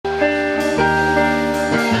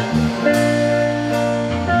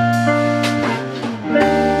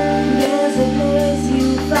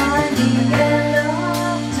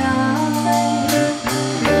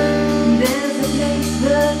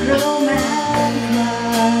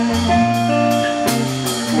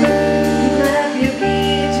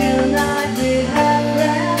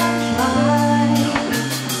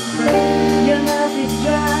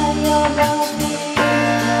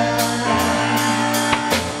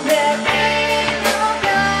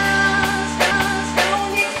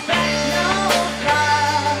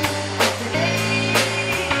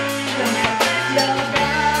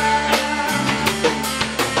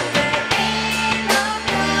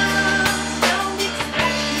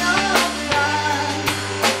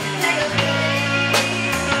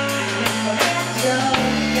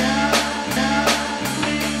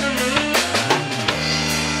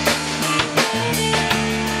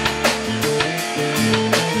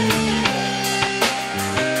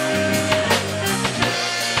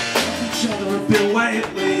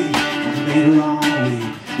later on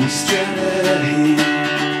we stranded here.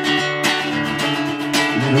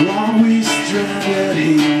 Later on we stranded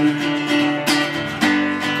here.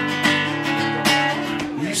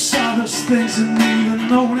 You saw those things that even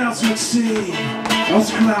no one else would see. I was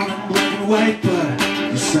a clown in black and white,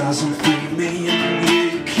 but you saw something in me, and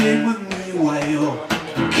you came with me. Well,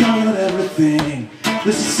 you covered everything.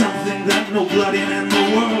 This is something that nobody in the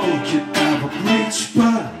world could ever bleach,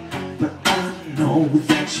 but I know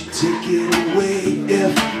that you take it away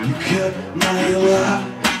if you cut my love.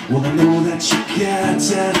 Well, I know that you can't,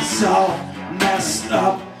 and it's all messed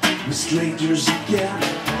up with strangers again.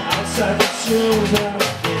 Outside the children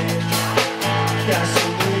again,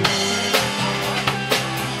 gasoline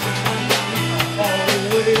all the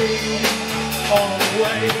way, all